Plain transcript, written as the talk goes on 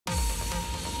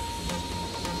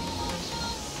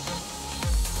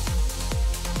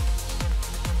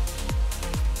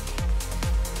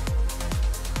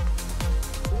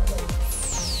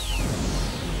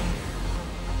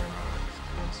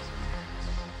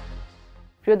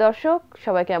প্রিয় দর্শক,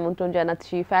 সবাইকে আমন্ত্রণ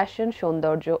জানাচ্ছি ফ্যাশন,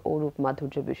 সৌন্দর্য ও রূপ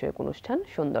মাধুর্য বিষয়ক অনুষ্ঠান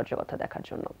সৌন্দর্য কথা দেখার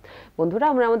জন্য। বন্ধুরা,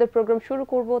 আমরা আমাদের প্রোগ্রাম শুরু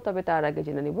করব, তবে তার আগে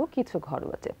জেনে নিব কিছু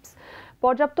ঘরোয়া টিপস।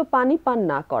 পর্যাপ্ত পানি পান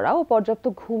না করা ও পর্যাপ্ত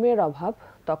ঘুমের অভাব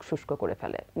ত্বক শুষ্ক করে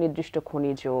ফেলে। নির্দিষ্ট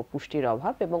খনিজ ও পুষ্টির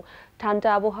অভাব এবং ঠান্ডা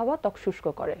আবহাওয়া ত্বক শুষ্ক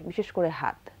করে, বিশেষ করে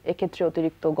হাত। এক্ষেত্রে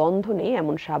অতিরিক্ত গন্ধ নেই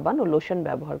এমন সাবান ও লোশন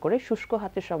ব্যবহার করে শুষ্ক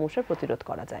হাতের সমস্যা প্রতিরোধ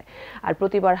করা যায়। আর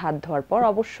প্রতিবার হাত ধোয়ার পর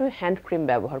অবশ্যই হ্যান্ড ক্রিম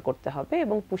ব্যবহার করতে হবে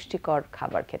এবং পুষ্টিকর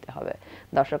খাবার খেতে হবে।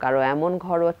 দর্শক, আরও এমন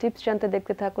ঘরোয়া টিপস জানতে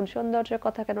দেখতে থাকুন সৌন্দর্যের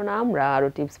কথা, কেননা আমরা আরও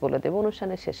টিপস বলে দেবো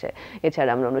অনুষ্ঠানের শেষে।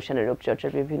 এছাড়া আমরা অনুষ্ঠানের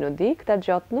রূপচর্চার বিভিন্ন দিক, তার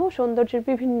যত্ন, সৌন্দর্যের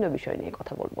বিভিন্ন বিষয় নিয়ে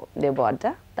কথা বলবো, দেব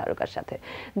আড্ডা তারকার সাথে,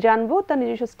 জানবো তার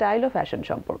নিজস্ব স্টাইল ও ফ্যাশন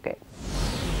সম্পর্কে।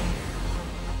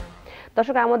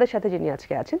 দর্শক, আমাদের সাথে যিনি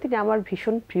আজকে আছেন তিনি আমার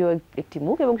ভীষণ প্রিয় একটি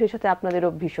মুখ, এবং সেই সাথে আপনাদেরও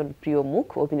ভীষণ প্রিয় মুখ,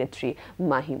 অভিনেত্রী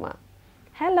মাহিমা।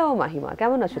 হ্যালো মাহিমা,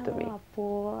 কেমন আছো তুমি? আপু,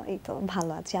 এই তো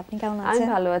ভালো আছি, আপনি কেমন আছেন? আমি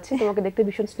ভালো আছি। তোমাকে দেখতে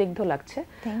ভীষণ স্নিগ্ধ লাগছে,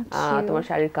 তোমার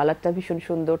শাড়ির কালারটা ভীষণ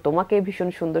সুন্দর, তোমাকে ভীষণ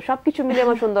সুন্দর, সবকিছু মিলে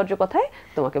আমার সৌন্দর্য কথায়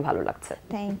তোমাকে ভালো লাগছে।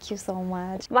 Thank you so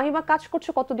much. Mahima, কাজ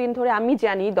করছো কতদিন ধরে? আমি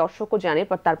জানি, দর্শকও জানে,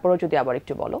 বাট তারপরেও যদি আবার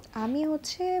একটু বলো। আমি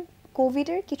কোভিড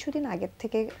এর কিছুদিন আগে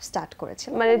থেকে স্টার্ট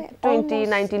করেছিলাম, মানে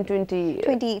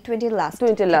 2019-20 লাস্ট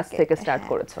থেকে স্টার্ট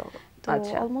করেছো।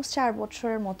 আচ্ছা, অলমোস্ট 4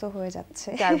 বছরের মতো হয়ে যাচ্ছে।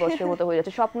 4 বছরের মতো হয়ে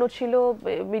যাচ্ছে। স্বপ্ন ছিল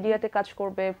মিডিয়াতে কাজ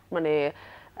করবে, মানে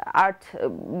আর্ট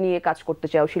নিয়ে কাজ করতে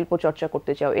চাও, শিল্প চর্চা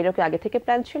করতে চাও, এরকম আগে থেকে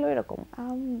প্ল্যান ছিল এরকম?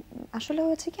 আসলে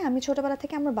হয়েছে কি, আমি ছোটবেলা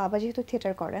থেকে, আমার বাবা যেহেতু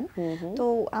থিয়েটার করেন, তো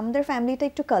আমাদের ফ্যামিলিটা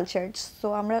একটু কালচারড, সো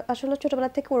আমরা আসলে ছোটবেলা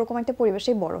থেকে ওরকম একটা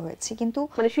পরিবেশেই বড় হয়েছি। কিন্তু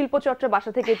মানে শিল্প চর্চা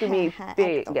বাসা থেকে তুমি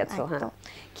পেয়ে গেছো? হ্যাঁ,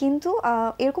 কিন্তু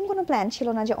এরকম কোনো প্ল্যান ছিল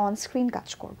না যে অন স্ক্রিন কাজ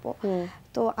করব।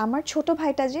 তো আমার ছোট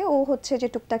ভাইটা ও হচ্ছে যে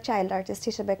টুকটাক চাইল্ড আর্টিস্ট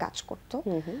হিসেবে কাজ করতো,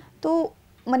 তো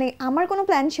মানে আমার কোনো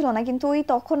প্ল্যান ছিল না, কিন্তু ওই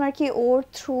তখন আর কি ওর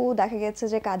থ্রু দেখা গেছে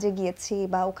যে কাজে গিয়েছি,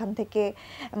 বা ওখান থেকে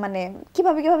মানে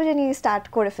কিভাবে জানি স্টার্ট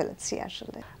করে ফেলেছি।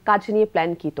 আসলে কাজ নিয়ে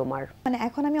প্ল্যান কি তোমার? মানে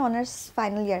এখন আমি অনার্স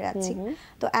ফাইনাল ইয়ারে আছি,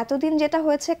 তো এতদিন যেটা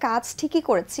হয়েছে, কাজ ঠিকই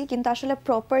করেছি, কিন্তু আসলে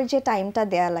প্রপার যে টাইমটা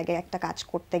দেয়া লাগে একটা কাজ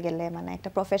করতে গেলে, মানে একটা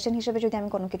প্রফেশন হিসেবে যদি আমি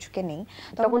কোনো কিছুকে নেই,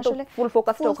 তখন আসলে ফুল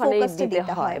ফোকাসটা ওখানেই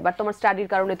দিতে হয়, বাট তোমার স্টাডির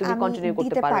কারণে তুমি কন্টিনিউ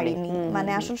করতে পারোনি।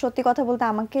 মানে আসলে সত্যি কথা বলতে,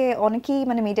 আমাকে অনেকেই,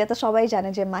 মানে মিডিয়াতে সবাই জানে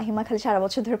যে মাহিমা খালি সারা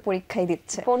বছর ধরে পরীক্ষাই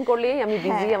দিচ্ছে, ফোন করলেই আমি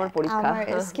বিজি, আমার পরীক্ষা, আমার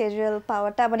স্কেজুয়াল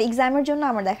পাওয়াটা, মানে এক্সামের জন্য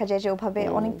আমার দেখা যায় যে ওভাবে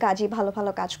অনেক কাজই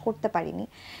ভালো কাজ করতে পারিনি।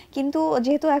 কিন্তু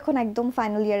যেহেতু এখন একদম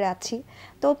ফাইনাল ইয়ারে আছি,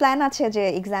 তো প্ল্যান আছে যে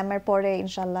এক্সামের পরে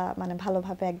ইনশাআল্লাহ মানে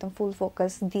ভালোভাবে একদম ফুল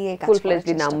ফোকাস দিয়ে কাজ করার চেষ্টা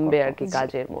করব, নামবে আর কি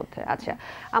কাজের মধ্যে। আচ্ছা,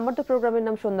 আমার তো প্রোগ্রামের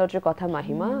নাম সৌন্দর্য কথা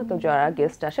মাহিমা, তো যারা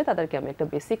গেস্ট আসে তাদেরকে আমি একটা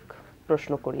বেসিক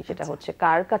প্রশ্ন করি, সেটা হচ্ছে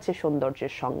কার কাছে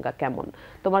সৌন্দর্যের সংজ্ঞা কেমন?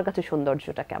 তোমার কাছে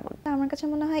সৌন্দর্যটা কেমন? আমার কাছে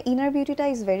মনে হয় inner বিউটিটা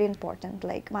is very important.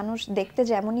 Like মানুষ দেখতে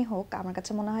যেমনই হোক, আমার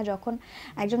কাছে মনে হয় যখন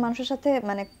একজন মানুষের সাথে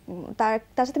মানে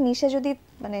তার সাথে মিশে যদি,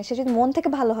 মানে সে যদি মন থেকে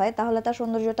ভালো হয়, তাহলে তার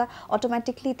সৌন্দর্যটা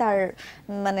অটোমেটিকলি তার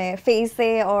মানে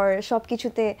ফেসে অর সব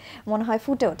কিছুতে মনে হয়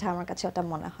ফুটে ওঠে। আমার কাছে ওটা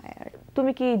মনে হয়। আর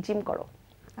তুমি কি জিম করো?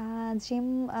 জিম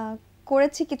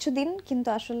করেছি কিছুদিন, কিন্তু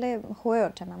আসলে হয়ে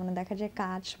ওঠে না, মানে দেখা যায়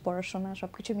কাজ, পড়াশোনা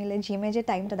সবকিছু মিলে জিমে যে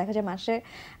টাইমটা, দেখা যায় মাসে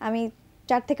আমি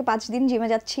 4 থেকে 5 দিন জিমে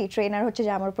যাচ্ছি, ট্রেনার হচ্ছে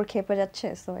যে আমার উপর খেপে যাচ্ছে,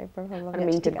 সো এরপর ভাবলাম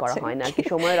মেইনটেইন করা হয় না আর কি,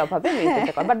 সময়ের অভাবে মেইনটেইন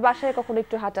করা। বাট বাসায় কখনো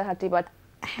একটু হাঁটাহাঁটি বা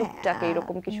টুকটাক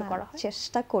এরকম কিছু করা হয়?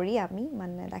 চেষ্টা করি আমি,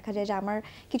 মানে দেখা যায় যে আমার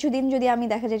কিছুদিন যদি আমি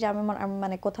দেখা যায় যে আমি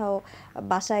মানে কোথাও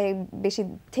বাসায় বেশি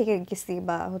থেকে গেছি,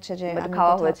 বা হচ্ছে যে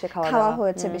খাওয়া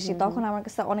হয়েছে বেশি, তখন আমার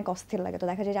কাছে অনেক অস্থির লাগে। তো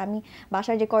দেখা যায় যে আমি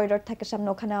বাসার যে করিডোর থাকে সামনে,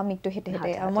 ওখানে আমি একটু হেঁটে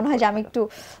মনে হয় যে আমি একটু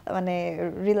মানে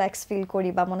রিল্যাক্স ফিল করি,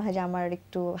 বা মনে হয় যে আমার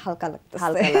একটু হালকা লাগে।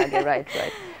 রাইট।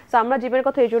 তো আমরা জিমের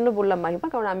কথা এই জন্য বললাম মাহিমা,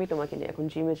 কারণ আমি তোমাকে নিয়ে এখন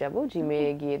জিমে যাব, জিমে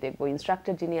গিয়ে দেখবো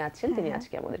ইনস্ট্রাক্টর যিনি আছেন তিনি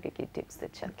আজকে আমাদেরকে কি টিপস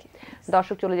দিচ্ছেন।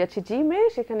 দর্শক, চলে যাচ্ছি জিমে,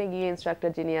 সেখানে গিয়ে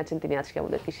ইনস্ট্রাক্টর যিনি আছেন তিনি আজকে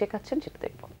আমাদেরকে শেখাচ্ছেন সেটা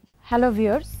দেখবো। হ্যালো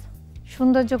ভিউয়ার্স,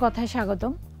 সৌন্দর্য কথায়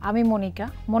স্বাগতম। আমি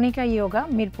মনিকা ইয়োগা,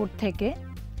 মিরপুর থেকে।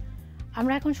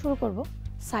 আমরা এখন শুরু করব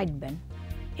সাইড ব্যান্ড।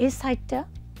 এই সাইডটা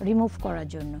রিমুভ করার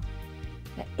জন্য,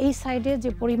 এই সাইডে যে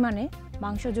পরিমাণে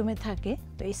মাংস জমে থাকে,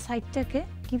 তো এই সাইডটাকে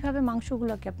কিভাবে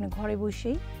মাংসগুলোকে আপনি ঘরে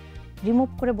বসেই রিমুভ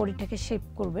করে বডিটাকে শেপ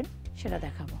করবেন সেটা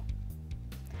দেখাবো।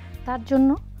 তার জন্য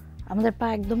আমাদের পা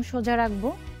একদম সোজা রাখবো,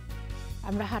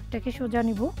 আমরা হাতটাকে সোজা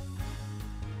নিব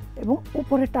এবং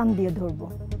উপরে টান দিয়ে ধরবো।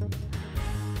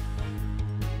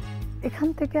 এখান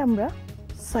থেকে আমরা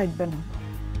সাইড ব্যান্ড হব।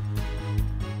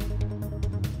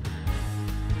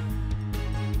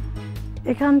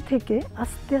 এখান থেকে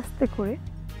আস্তে আস্তে করে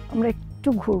আমরা একটু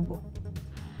ঘুরবো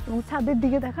এবং ছাদের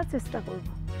দিকে দেখার চেষ্টা করব।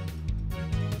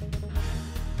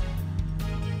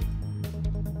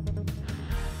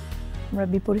 আমরা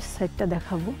বিপরীত সাইডটা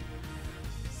দেখাবো।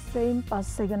 সেম 5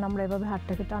 সেকেন্ড আমরা এভাবে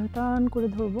হাতটাকে টান টান করে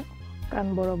ধরবো কান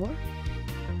বরাবর।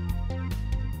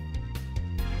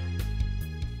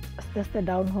 আস্তে আস্তে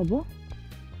ডাউন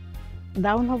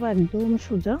হব একদম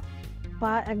সোজা,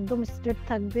 পা একদম স্ট্রেট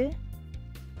থাকবে,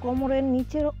 কোমরের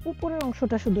নিচের উপরের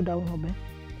অংশটা শুধু ডাউন হবে।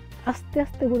 আস্তে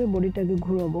আস্তে করে বডিটাকে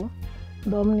ঘুরাবো,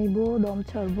 দম নিব, দম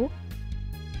ছাড়বো।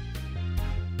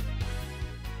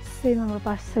 সেম আমরা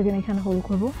 5 সেকেন্ড এখানে হোল্ড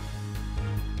করবো।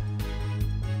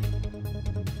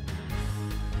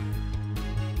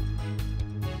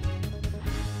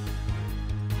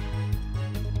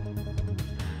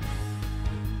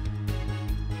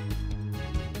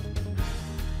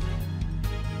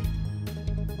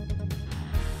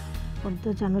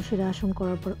 অর্ধজানুশিরা আসন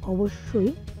করার পর অবশ্যই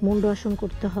মুন্ড আসন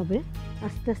করতে হবে।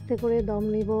 আস্তে আস্তে করে দম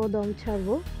নিব, দম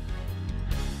ছাড়বো।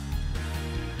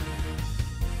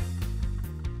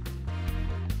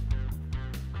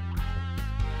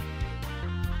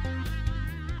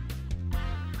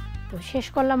 তো শেষ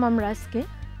করলাম আমরা আজকে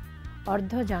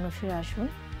অর্ধজানুশিরা আসন।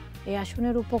 এই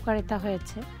আসনের উপকারিতা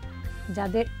হয়েছে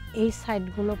যাদের এই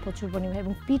সাইডগুলো প্রচুর পরিমাণে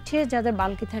এবং পিঠে যাদের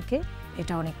বালকি থাকে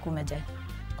এটা অনেক কমে যায়।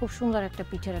 খুব সুন্দর একটা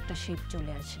পিঠের একটা শেপ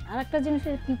চলে আসে। আর একটা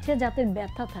জিনিসের পিঠে যাদের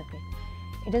ব্যথা থাকে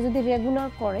এটা যদি রেগুলার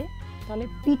করে তাহলে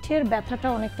পিঠের ব্যথাটা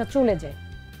অনেকটা চলে যায়।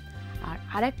 আর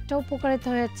আরেকটা উপকারিতা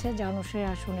হয়েছে জানুশিরা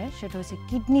আসনে, সেটা হচ্ছে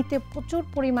কিডনিতে প্রচুর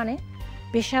পরিমাণে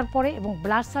প্রেশার পড়ে এবং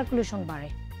ব্লাড সার্কুলেশন বাড়ে,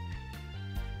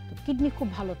 তো কিডনি খুব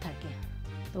ভালো থাকে।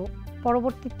 তো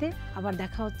পরবর্তীতে আবার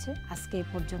দেখা হচ্ছে, আজকে এই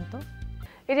পর্যন্ত।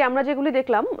 এই যে আমরা যেগুলি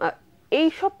দেখলাম এই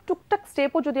সব টুকটাক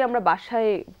স্টেপও যদি আমরা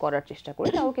বাসায় করার চেষ্টা করি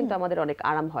তাও কিন্তু আমাদের অনেক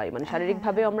আরাম হয়, মানে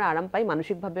শারীরিকভাবেও আমরা আরাম পাই,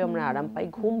 মানসিকভাবেও আমরা আরাম পাই,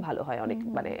 ঘুম ভালো হয় অনেক।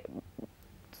 মানে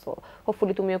সো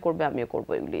হোপফুলি তুমিও করবে, আমিও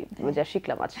করবো এগুলি যা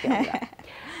শিখলাম আজকে আমরা।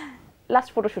 লাস্ট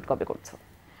ফটোশুট কবে করছো?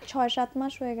 6-7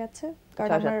 মাস হয়ে গেছে, কারণ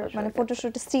আমার মানে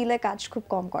ফটোশুট স্টিলে কাজ খুব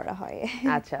কম করা হয়।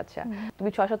 আচ্ছা আচ্ছা, তুমি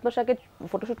 6-7 মাস আগে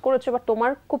ফটোশুট করেছো, বাট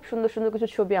তোমার খুব সুন্দর সুন্দর কিছু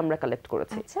ছবি আমরা কালেক্ট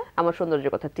করেছি, আমার সৌন্দর্য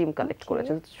কথা টিম কালেক্ট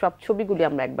করেছে। সব ছবিগুলি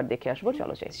আমরা একবার দেখে আসবো,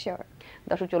 চলো যাই। শিওর।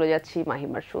 দর্শক চলে যাচ্ছি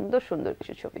মাহিমার সুন্দর সুন্দর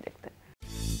কিছু ছবি দেখতে।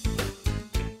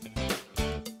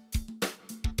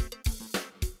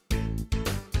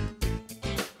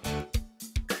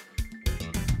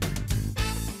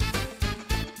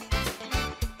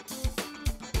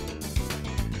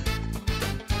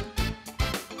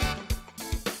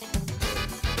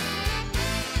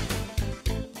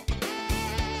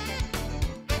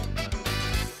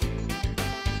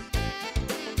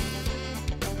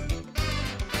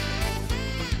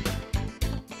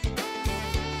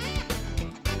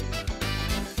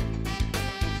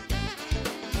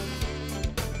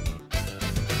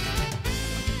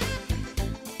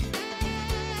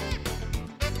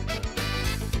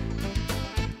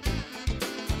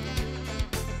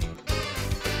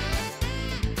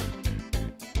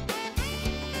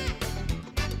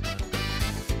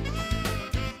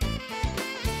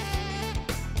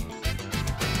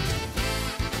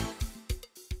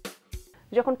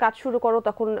 যখন কাজ শুরু করো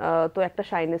তখন তো একটা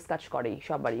শাইনেস কাজ করেই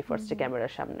সবারই ফার্স্টে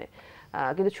ক্যামেরার সামনে,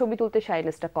 কিন্তু ছবি তুলতে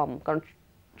শাইনেসটা কম, কারণ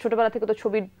ছোটবেলা থেকে তো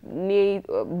ছবি নিয়েই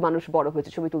মানুষ বড়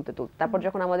হয়েছে, ছবি তুলতে তুলতে। তারপর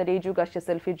যখন আমাদের এই যুগ আসছে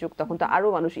সেলফির যুগ, তখন তো আরো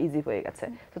মানুষ ইজি হয়ে গেছে।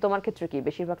 তো তোমার ক্ষেত্রে কি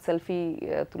বেশিরভাগ সেলফি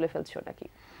তুলে ফেলছো নাকি?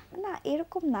 না,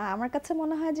 এরকম না। আমার কাছে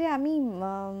মনে হয় যে আমি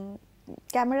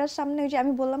ক্যামেরার সামনে, ওই যে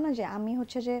আমি বললাম না যে আমি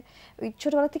হচ্ছে যে ওই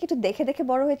ছোটবেলা থেকে একটু দেখে দেখে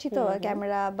বড় হয়েছি তো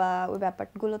ক্যামেরা বা ওই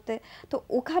ব্যাপারগুলোতে, তো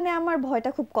ওখানে আমার ভয়টা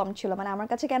খুব কম ছিল। মানে আমার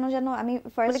কাছে কেন যেন আমি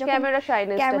ফার্স্ট ক্যামেরা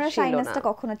শাইনেসটা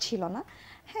কখনো ছিল না।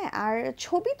 হ্যাঁ, আর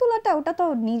ছবি তোলাটা ওটা তো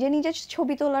নিজে নিজে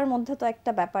ছবি তোলার মধ্যে তো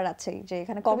একটা ব্যাপার আছে যে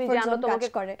এখানে কমফোর্ট জোন কাজ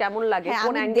করে, কেমন লাগে,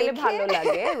 কোন অ্যাঙ্গেলে ভালো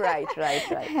লাগে। Right right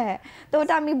right. হ্যাঁ, তো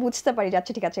ওটা আমি বুঝতে পারি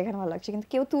যাচ্ছে ঠিক আছে এখানে ভালো লাগছে, কিন্তু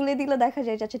কেউ তুলে দিলে দেখা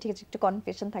যায় যাচ্ছে ঠিক আছে একটু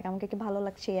কনফিউশন থাকে আমাকে কি ভালো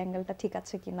লাগছে, এই অ্যাঙ্গেলটা ঠিক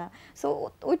আছে কিনা। সো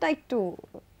ওইটা একটু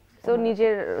তো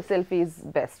নিজের সেলফি ইজ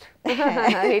বেস্ট,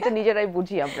 এটা নিজেরাই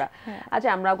বুঝি আমরা। আচ্ছা,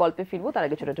 আমরা গল্পে ফিরবো, তার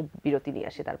আগে ছোট একটা বিরতি নিয়ে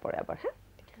আসি, তারপরে আবার। হ্যাঁ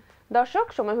দর্শক,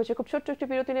 সময় হচ্ছে খুব ছোট্ট একটি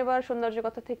বিরতি নেবার। সৌন্দর্য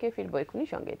কথা থেকে ফিরবো এখনই,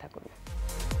 সঙ্গেই থাকুন।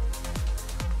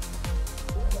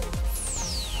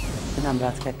 আমরা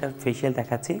আজকে একটা ফেশিয়াল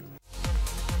দেখাচ্ছি।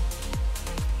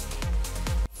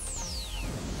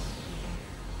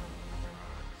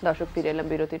 দর্শক, ফিরে এলাম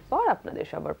বিরতির পর আপনাদের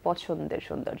সবার পছন্দের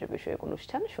সৌন্দর্য বিষয়ক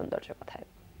অনুষ্ঠান সৌন্দর্য কথায়।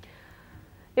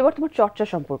 এবার তোমার চর্চা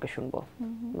সম্পর্কে শুনবো।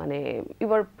 মানে you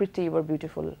R pretty, you R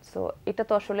beautiful. So এটা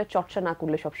তো আসলে চর্চা না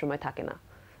করলে সবসময় থাকে না।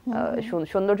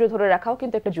 সৌন্দর্য ধরে রাখাও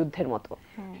কিন্তু একটা যুদ্ধের মতো।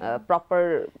 প্রপার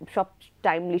সব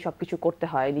টাইমলি সবকিছু করতে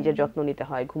হয়, নিজের যত্ন নিতে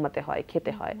হয়, ঘুমাতে হয়,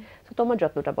 খেতে হয়। তো তোমার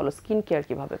যত্নটা বলো, স্কিন কেয়ার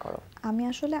কিভাবে করো? আমি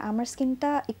আসলে আমার স্কিনটা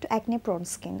একটু অ্যাকনে প্রোন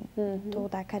স্কিন, তো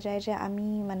দেখা যায় যে আমি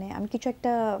কিছু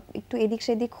একটা একটু এদিক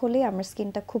সেদিক হলে আমার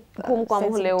স্কিনটা খুব কম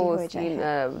হলেও স্কিন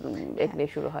অ্যাকনে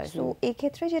শুরু হয়। তো এই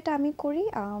ক্ষেত্রে যেটা আমি করি,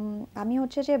 আমি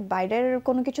হচ্ছে যে বাইরের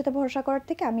কোনো কিছুতে ভরসা করার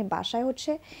থেকে আমি বাসায়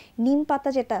হচ্ছে নিম পাতা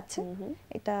যেটা আছে,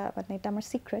 এটা মানে এটা আমার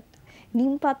সিক্রেট,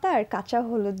 নিম পাতা আর কাঁচা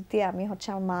হলুদ দিয়ে আমি হচ্ছে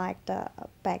আমার মা একটা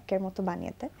প্যাকের মতো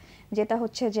বানিয়েতে, যেটা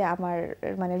হচ্ছে যে আমার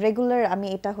মানে রেগুলার আমি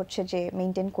এটা হচ্ছে যে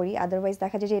মেনটেন করি। আদারওয়াইজ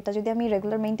দেখা যায় যে এটা যদি আমি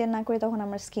রেগুলার মেনটেন না করি তখন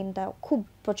আমার স্কিনটা খুব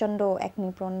প্রচন্ড একনি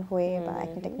প্রোন হয়ে বা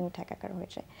একনি টেকনি ঠেকাকার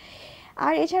হয়ে যায়।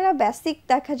 আর এছাড়া বেসিক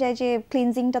দেখা যায় যে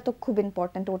ক্লিনজিংটা তো খুব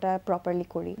ইম্পর্টেন্ট, ওটা প্রপারলি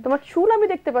করি। তোমার চুল আমি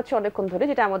দেখতে পাচ্ছি অনেকক্ষণ ধরে,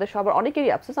 যেটা আমাদের সবার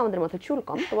অনেকেরই আফসোস, আমাদের মাথায় চুল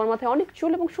কম, তোমার মাথায় অনেক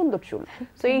চুল এবং সুন্দর চুল।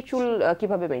 সো এই চুল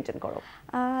কিভাবে মেইনটেইন করো?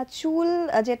 চুল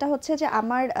যেটা হচ্ছে যে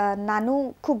আমার নানু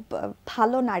খুব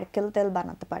ভালো নারকেল তেল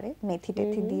বানাতে পারে মেথি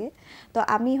টেথি দিয়ে, তো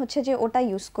আমি হচ্ছে যে ওটা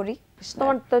ইউজ করি।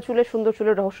 তোমার তো চুলের সুন্দর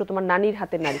চুলের রহস্য তোমার নানির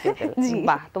হাতের নারকেল তেল।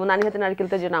 বাহ, তোমার নানির হাতের নারকেল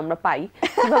তেল যেন আমরা পাই,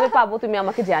 কিভাবে পাবো তুমি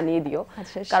আমাকে জানিয়ে দিও,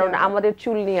 কারণ আমাদের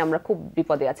চুল নিয়ে আমরা খুব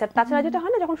বিপদে আছি। আর তাছাড়া যেটা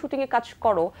হয় না, যখন শুটিং এ কাজ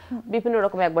করো বিভিন্ন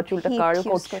রকম, একবার চুলটা কার্ল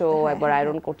করছো, একবার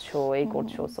আয়রন করছো, এই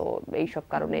করছো, সো এই সব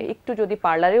কারণে একটু যদি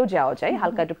পার্লারেও যাওয়া যায়,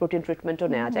 হালকা একটু প্রোটিন ট্রিটমেন্টও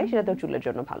নেওয়া যায়, সেটাতেও চুলের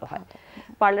জন্য ভালো হয়।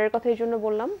 পার্লারের কথা এই জন্য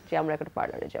বললাম যে আমরা একটা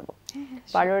পার্লারে যাব,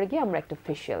 পার্লারে গিয়ে আমরা একটা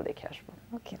ফেশিয়াল দেখে আসবো,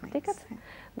 ঠিক আছে?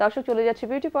 দর্শক চলে যাচ্ছে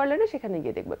বিউটি পার্লারে, সেখানে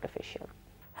গিয়ে দেখবো একটা facial.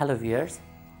 Hello viewers,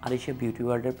 Alisha beauty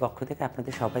ওয়ার্ল্ডের পক্ষ থেকে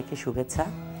আপনাদের সবাইকে শুভেচ্ছা।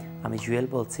 আমি জুয়েল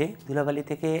বলছি। ধুলাবালি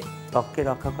থেকে ত্বককে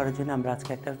রক্ষা করার জন্য আমরা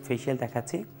আজকে একটা ফেশিয়াল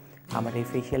দেখাচ্ছি। আমার এই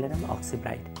ফেশিয়ালের নাম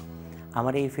অক্সিব্রাইট।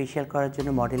 আমার এই ফেশিয়াল করার জন্য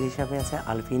মডেল হিসাবে আছে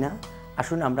আলফিনা।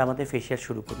 আসুন আমরা আমাদের ফেশিয়াল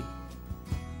শুরু করি।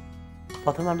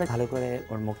 প্রথমে আমরা ভালো করে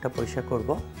ওর মুখটা পরিষ্কার করব।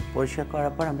 পরিষ্কার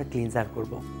করার পর আমরা ক্লিনজার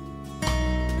করব।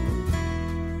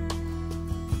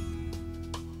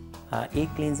 এই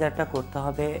ক্লিনজারটা করতে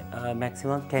হবে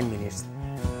ম্যাক্সিমাম 10 মিনিটস।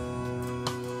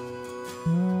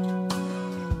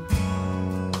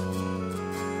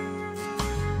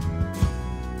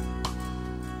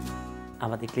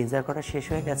 আমাদের ক্লিনজার করা শেষ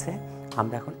হয়ে গেছে,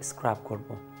 আমরা এখন স্ক্রাব করব।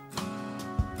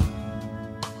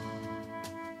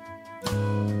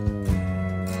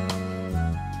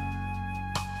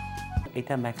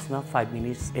 এটা ম্যাক্সিমাম 5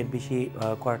 মিনিটস, এর বেশি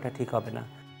করাটা ঠিক হবে না।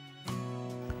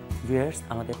 ভিউয়ার্স,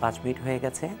 আমাদের 5 মিনিট হয়ে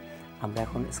গেছে, আমরা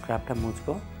এখন স্ক্রাবটা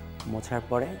মুছবো। মোছার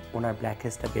পরে ওনার ব্ল্যাক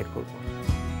হেডসটা বের করব।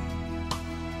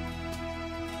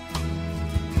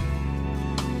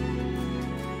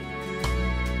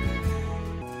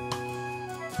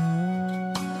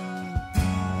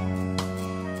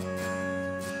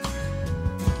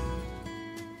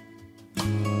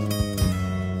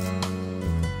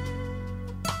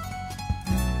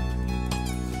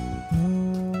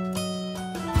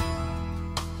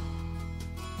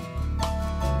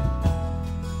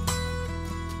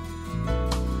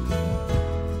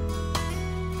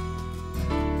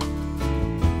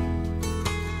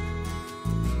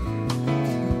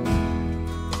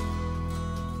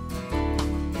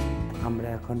 আমরা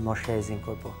এখন ময়শ্চারাইজিং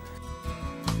করব।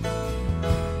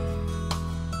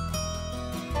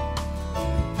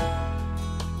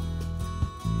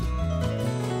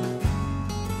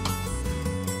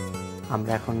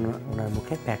 আমরা এখন ওনার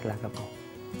মুখে প্যাক লাগাবো।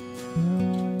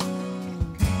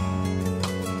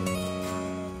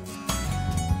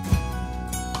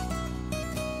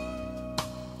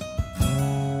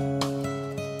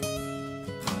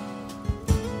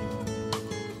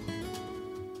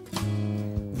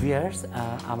 ভিউয়ার্স,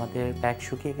 আমাদের প্যাক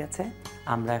শুকিয়ে গেছে,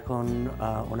 আমরা এখন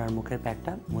ওনার মুখের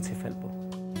প্যাকটা মুছে ফেলবো।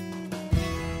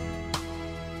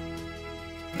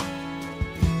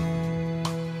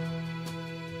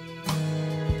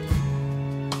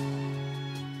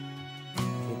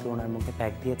 যেহেতু ওনার মুখে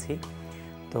প্যাক দিয়েছি,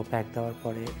 তো প্যাক দেওয়ার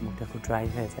পরে মুখটা খুব ড্রাই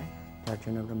হয়ে যায়, তার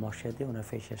জন্য আমরা ময়শ্চার দিয়ে ওনার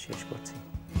ফেশিয়াল শেষ করছি।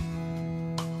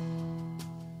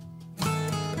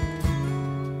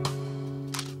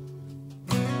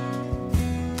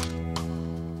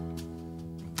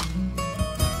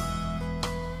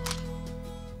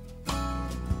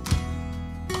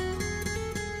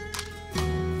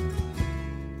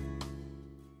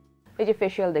 এই যে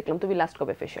ফেশিয়াল দেখলাম, তুমি লাস্ট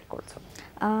কবে ফেশিয়াল করছো?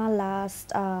 লাস্ট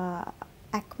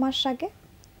 1 মাস আগে।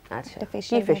 আচ্ছা,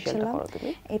 কি ফেশিয়াল করো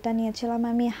তুমি? এটা নিয়েছিলাম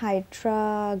আমি হাইড্রা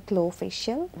গ্লো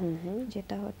ফেশিয়াল,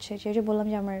 যেটা হচ্ছে যে বললাম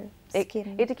যে আমার স্কিন।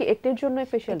 এটা কি একনির জন্য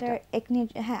ফেশিয়ালটা? এটা একনি,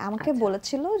 হ্যাঁ, আমাকে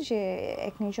বলেছিল যে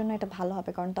একনির জন্য এটা ভালো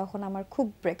হবে, কারণ তখন আমার খুব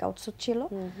ব্রেকআউটস হচ্ছিল।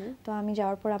 তো আমি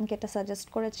যাওয়ার পর আমাকে এটা সাজেস্ট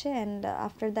করেছে, এন্ড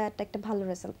আফটার দ্যাট একটা ভালো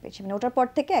রেজাল্ট পেয়েছি। মানে ওটার পর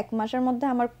থেকে 1 মাসের মধ্যে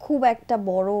আমার খুব একটা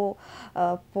বড়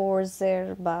পোরসের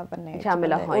বা মানে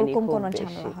ঝামেলা হয়নি, এরকম কোনো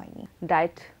ঝামেলা হয়নি।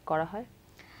 ডায়েট করা হয়?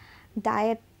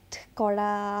 ডায়েট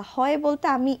করা হয় বলতে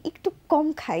আমি একটু কম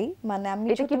খাই, মানে আমি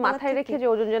এটা কি মাথায় রেখে যে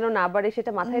ওজন যেন না বাড়ে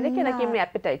সেটা মাথায় রেখে, নাকি এমনি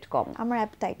অ্যাপেটাইট কম? আমার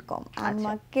অ্যাপেটাইট কম।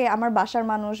 আমাকে আমার বাসার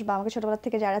মানুষ বা আমাকে ছোটবেলা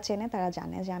থেকে যারা চেনে তারা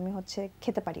জানে যে আমি হচ্ছে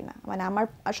খেতে পারি না। মানে আমার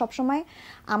সবসময়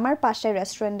আমার পাশে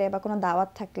রেস্টুরেন্টে বা কোনো দাওয়াত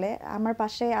থাকলে আমার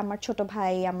পাশে আমার ছোট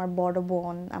ভাই, আমার বড়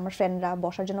বোন, আমার ফ্রেন্ডরা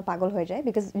বসার জন্য পাগল হয়ে যায়,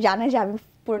 বিকজ জানে যে আমি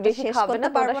পুরোটা শেষ করতে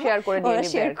পারবো না, ওরা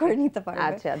শেয়ার করে নিতে পারবে।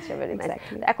 আচ্ছা আচ্ছা, ভেরি নাইস।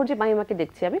 এখন যে মাহিমাকে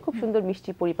দেখছি আমি, খুব সুন্দর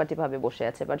মিষ্টি পরিপাটি ভাবে বসে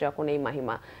আছে, বা যখন এই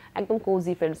মাহিমা একদম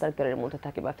কোজি ফ্রেন্ড সার্কেলের মধ্যে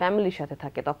থাকে বা ফ্যামিলির সাথে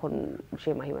থাকে, তখন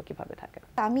সেই মাহিমা কিভাবে থাকে?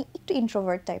 আমি একটু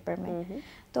ইন্ট্রোভার্ট টাইপের মেয়ে,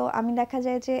 তো আমি দেখা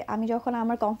যায় যে আমি যখন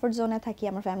আমার কমফোর্ট জোনে থাকি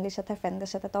আমার ফ্যামিলির সাথে,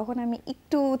 ফ্রেন্ডদের সাথে, তখন আমি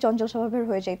একটু চঞ্চল স্বভাবের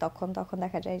হয়ে যাই। তখন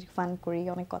দেখা যায় ফান করি,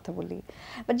 অনেক কথা বলি,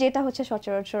 বাট যেটা হচ্ছে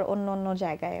সচরাচর অন্য অন্য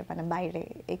জায়গায় মানে বাইরে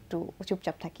একটু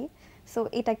চুপচাপ থাকি। সো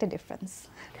এটা একটা ডিফারেন্স।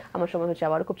 আমার সময় হচ্ছে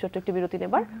আবার খুব ছোট্ট একটি বিরতি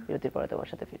নেবার, বিরতির পরে তোমার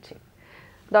সাথে ফিরছি।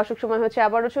 দর্শক, সময় হচ্ছে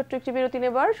আবারও ছোট্ট একটি বিরতি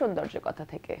নেবার সৌন্দর্য কথা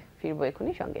থেকে। ফিরবো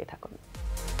এখনই, সঙ্গেই থাকুন।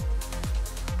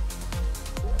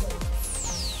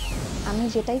 আমি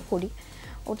যেটাই করি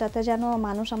ওটাতে যেন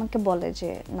মানুষ আমাকে বলে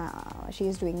যে না, শি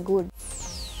ইজ ডুইং গুড।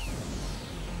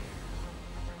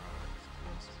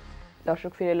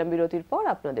 দর্শক, ফিরে এলাম বিরতির পর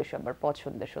আপনাদের সবার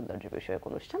পছন্দের সৌন্দর্য বিষয়ক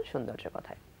অনুষ্ঠান সৌন্দর্য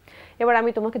কথায়। এবার আমি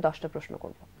তোমাকে 10টা প্রশ্ন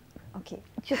করব। ওকে,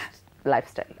 জাস্ট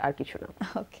লাইফস্টাইল, আর কিছু না।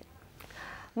 ওকে।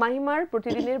 মাহিমার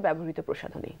প্রতিদিনের ব্যবহৃত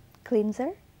প্রসাধনী?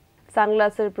 ক্লিনজার।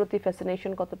 সানগ্লাসের প্রতি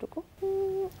ফ্যাসিনেশন কতটুকু?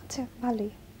 আচ্ছা,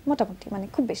 ভালোই, মোটামুটি, মানে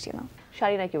খুব বেশি না।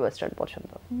 শাড়ি নাকি ওয়েস্টার্ন পছন্দ?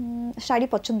 শাড়ি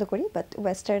পছন্দ করি, বাট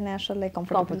ওয়েস্টার্নে আসলে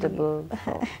কমফোর্টেবল।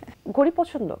 ঘড়ি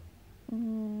পছন্দ?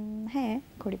 হ্যাঁ,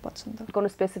 ঘড়ি পছন্দ। কোন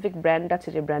স্পেসিফিক ব্র্যান্ড আছে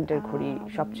যে ব্র্যান্ডের ঘড়ি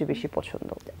সবচেয়ে বেশি পছন্দ?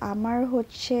 আমার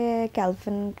হচ্ছে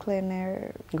ক্যালভিন ক্লেনের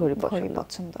ঘড়ি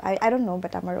পছন্দ। আই ডোন্ট নো,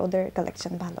 বাট আমার ওদের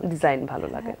কালেকশন ভালো, ডিজাইন ভালো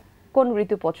লাগে। কোন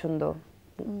ঋতু পছন্দ?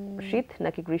 শীত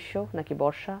নাকি গ্রীষ্ম নাকি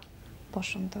বর্ষা?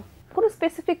 পছন্দ। কোন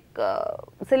স্পেসিফিক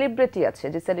সেলিব্রিটি আছে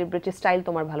যে সেলিব্রিটি স্টাইল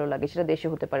তোমার ভালো লাগে? সেটা দেশে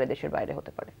হতে পারে, দেশের বাইরে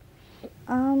হতে পারে।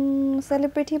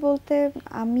 সেলিব্রিটি বলতে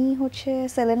আমি হচ্ছে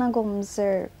সেলেনা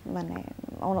গোমজের, মানে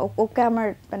ওকে আমার,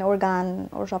 মানে ওর গান,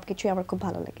 ওর সবকিছুই আমার খুব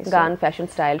ভালো লাগে। গান, ফ্যাশন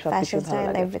স্টাইল সবকিছু ভালো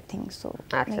লাগে, এভরিথিং। সো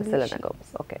আচ্ছা, সেলেনা গোমজ।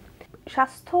 ওকে।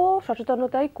 স্বাস্থ্য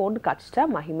সচেতনতায় কোন কাজটা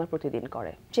মাহিমা প্রতিদিন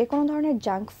করে? যে কোনো ধরনের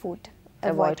জাঙ্ক ফুড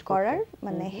অ্যাভয়েড করার,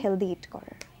 মানে হেলদি ইট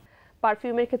করার।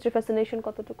 পারফিউমের ক্ষেত্রে ফ্যাসিনেশন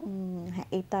কতটুকু? হ্যাঁ,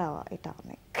 এটা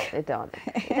অনেক। এটা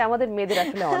আমাদের মেয়েদের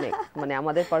আসলে অনেক, মানে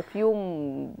আমাদের পারফিউম।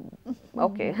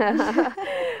 ওকে।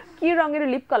 কি রঙের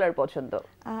লিপ কালার পছন্দ?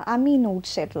 আমি নুড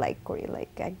শেড লাইক করি,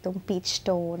 লাইক একদম পিচ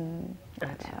টোন,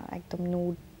 একদম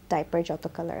নুড টাইপের যত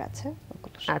কালার আছে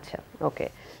ওগুলো। আচ্ছা, ওকে।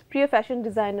 প্রিয় ফ্যাশন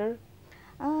ডিজাইনার?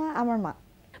 আমার মা।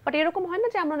 বাট এরকম হয় না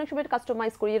যে আমরা অনেক সময়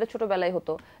কাস্টমাইজ করি? এটা ছোটবেলায়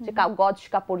হতো যে গজ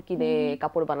কাপড় কিনে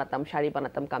কাপড় বানাতাম, শাড়ি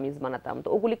বানাতাম, কামিজ বানাতাম, তো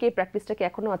ওগুলি কি প্র্যাকটিসটা কি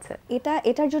এখনো আছে?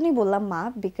 এটার জন্যই বললাম মা,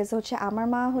 বিকজ হচ্ছে আমার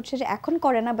মা হচ্ছে যে এখন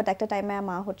করে না, বাট একটা টাইমে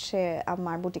মা হচ্ছে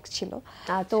আমার বুটিক ছিল।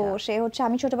 তো সে হচ্ছে,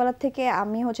 আমি ছোটবেলা থেকে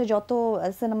আমি হচ্ছে যত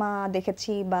সিনেমা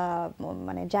দেখেছি বা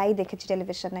মানে যাই দেখেছি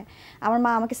টেলিভিশনে, আমার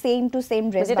মা আমাকে সেম টু সেম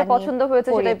ড্রেস যেটা পছন্দ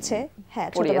হয়েছে পরিয়েছে, হ্যাঁ,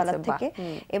 ছোটবেলা থেকে।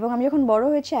 এবং আমি যখন বড়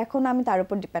হয়েছি এখন আমি তার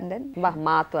উপর ডিপেন্ডেন্ট। বাহ,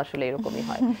 মা তো আসলে এরকমই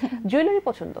হয়। জুয়েলারি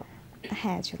পছন্দ?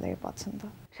 হ্যাঁ, জুয়েলারি পছন্দ।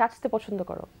 সাজতে পছন্দ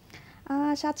করো?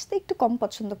 সাজতে একটু কম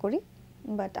পছন্দ করি,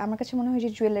 বাট আমার কাছে মনে হয় যে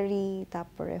জুয়েলারি,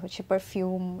 তারপরে হচ্ছে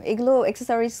পারফিউম, এগুলো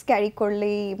অ্যাকসেসরিজ ক্যারি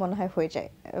করলেই মনে হয় হয়ে যায়,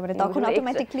 মানে তখন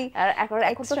অটোমেটিক্যালি।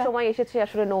 এখন তো সময় এসেছে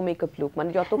আসলে নো মেকআপ লুক, মানে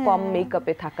যত কম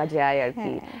মেকআপে থাকা যায় আর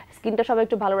কি। স্কিনটা সবাই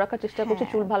একটু ভালো রাখার চেষ্টা করছে,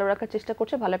 চুল ভালো রাখার চেষ্টা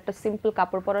করছে, ভালো একটা সিম্পল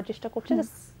কাপড় পরার চেষ্টা করছে,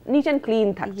 নিট এন্ড ক্লিন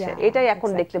থাকছে। এটাই এখন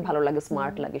দেখতে ভালো লাগে,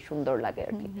 স্মার্ট লাগে, সুন্দর লাগে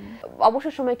আর কি।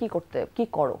 অবসর সময় কি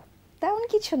করো? তেমন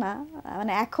কিছু না,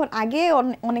 মানে এখন, আগে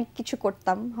অনেক কিছু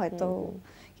করতাম হয়তো,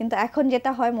 কিন্তু এখন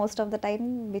যেটা হয় মোস্ট অফ দ্য টাইম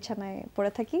বিছানায়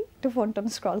পড়ে থাকি, একটু ফোন টোন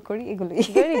স্ক্রল করি, এগুলোই।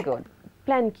 Very good.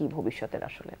 প্ল্যান কি ভবিষ্যতের?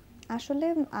 আসলে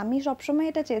আমি সবসময়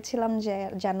এটা চেয়েছিলাম যে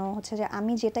যেন হচ্ছে যে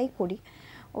আমি যেটাই করি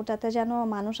ওটাতে যেন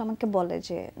মানুষ আমাকে বলে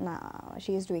যে না,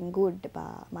 শি ইজ ডুইং গুড, বা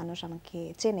মানুষ আমাকে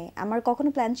চেনে। আমার কখনো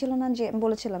প্ল্যান ছিল না যে,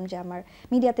 বলেছিলাম যে আমার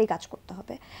মিডিয়াতেই কাজ করতে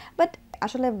হবে, বাট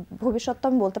আসলে ভবিষ্যৎ তো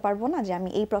আমি বলতে পারবো না যে আমি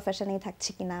এই প্রফেশনেই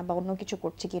থাকছি কিনা বা অন্য কিছু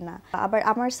করছি কিনা। আবার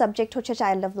আমার সাবজেক্ট হচ্ছে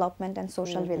child development and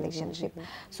social relationship,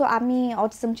 so আমি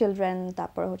অটিজম চিলড্রেন,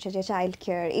 তারপর হচ্ছে যে চাইল্ড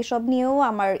কেয়ার, এইসব নিয়েও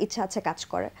আমার ইচ্ছা আছে কাজ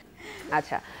করে।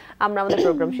 আচ্ছা, আমরা আমাদের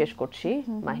প্রোগ্রাম শেষ করছি।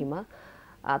 মাহিমা,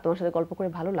 তোমার সাথে গল্প করে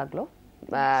ভালো লাগলো।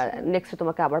 নেক্সট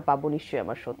তোমাকে আবার পাবো নিশ্চয়ই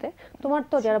আমার শোতে। তোমার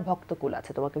তো যারা ভক্তকুল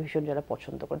আছে, তোমাকে ভীষণ যারা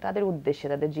পছন্দ করে, তাদের উদ্দেশ্যে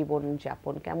তাদের জীবন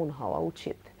যাপন কেমন হওয়া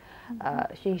উচিত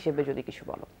সেই হিসেবে যদি কিছু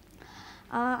বলো।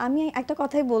 আমি একটা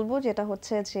কথাই বলবো, যেটা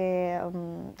হচ্ছে যে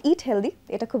ইট হেলদি,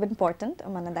 এটা খুব ইম্পর্ট্যান্ট।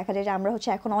 মানে দেখা যায় যে আমরা হচ্ছে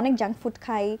এখন অনেক জাঙ্ক ফুড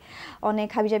খাই, অনেক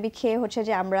হাবিজাবি খেয়ে হচ্ছে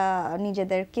যে আমরা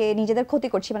নিজেদের ক্ষতি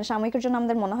করছি। মানে সাময়িকের জন্য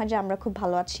আমাদের মনে হয় যে আমরা খুব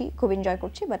ভালো আছি, খুব এনজয়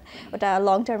করছি, বাট ওটা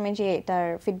লং টার্মে যে এটার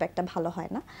ফিডব্যাকটা ভালো হয়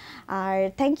না। আর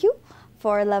thank you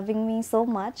for loving me so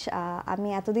much. আমি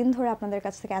এতদিন ধরে আপনাদের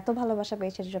কাছ থেকে এত ভালোবাসা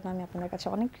পেয়েছি, এর জন্য আমি আপনাদের কাছে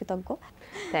অনেক কৃতজ্ঞ।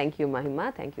 Thank you Mahima,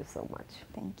 thank you so much.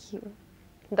 Thank you.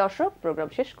 দর্শক, প্রোগ্রাম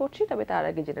শেষ করছি, তবে তার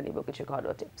আগে জেনে নিব কিছু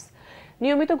ঘরোয়া টিপস।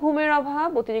 নিয়মিত ঘুমের অভাব,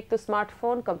 অতিরিক্ত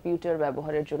স্মার্টফোন, কম্পিউটার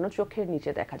ব্যবহারের জন্য চোখের নিচে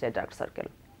দেখা যায় ডার্ক সার্কেল।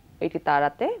 এটি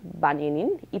তাড়াতে বানিয়ে নিন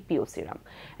ইপিও সিরাম।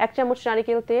 1 চামচ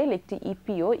নারিকেল তেল, একটি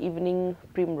ইপিও ইভিনিং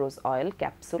প্রিমরোজ অয়েল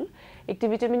ক্যাপসুল, একটি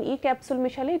ভিটামিন ই ক্যাপসুল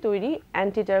মিশালেই তৈরি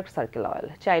অ্যান্টি ডার্ক সার্কেল অয়েল।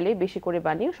 চাইলেই বেশি করে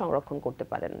বানিয়ে সংরক্ষণ করতে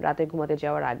পারেন। রাতে ঘুমাতে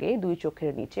যাওয়ার আগে 2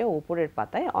 চোখের নিচে ও উপরের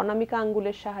পাতায় অনামিকা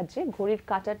আঙ্গুলের সাহায্যে ঘড়ির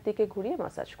কাঁটার দিকে ঘুরিয়ে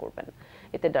মাসাজ করবেন।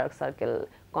 এতে ডার্ক সার্কেল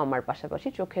কমার পাশাপাশি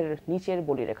চোখের নিচের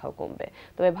বলিরেখাও কমবে।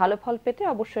 তবে ভালো ফল পেতে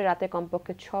অবশ্যই রাতে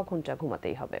কমপক্ষে 6 ঘন্টা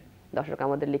ঘুমাতেই হবে। দর্শক,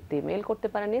 আমাদের লিখতে ইমেল করতে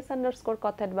পারেন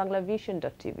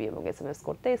s_kotha@banglavision.tv এবং SMS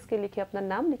করতে এসকে লিখে আপনার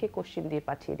নাম লিখে কোশ্চেন দিয়ে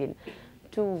পাঠিয়ে দিন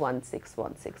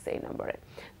 21616 এই নম্বরে।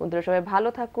 বন্ধুরা, সবাই ভালো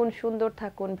থাকুন, সুন্দর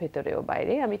থাকুন ভেতরে ও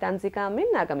বাইরে। আমি তানজিকা আমিন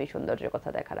আগামী সৌন্দর্য কথা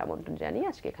দেখার আমন্ত্রণ জানিয়ে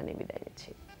আজকে এখানে বিদায়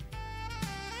নিচ্ছি।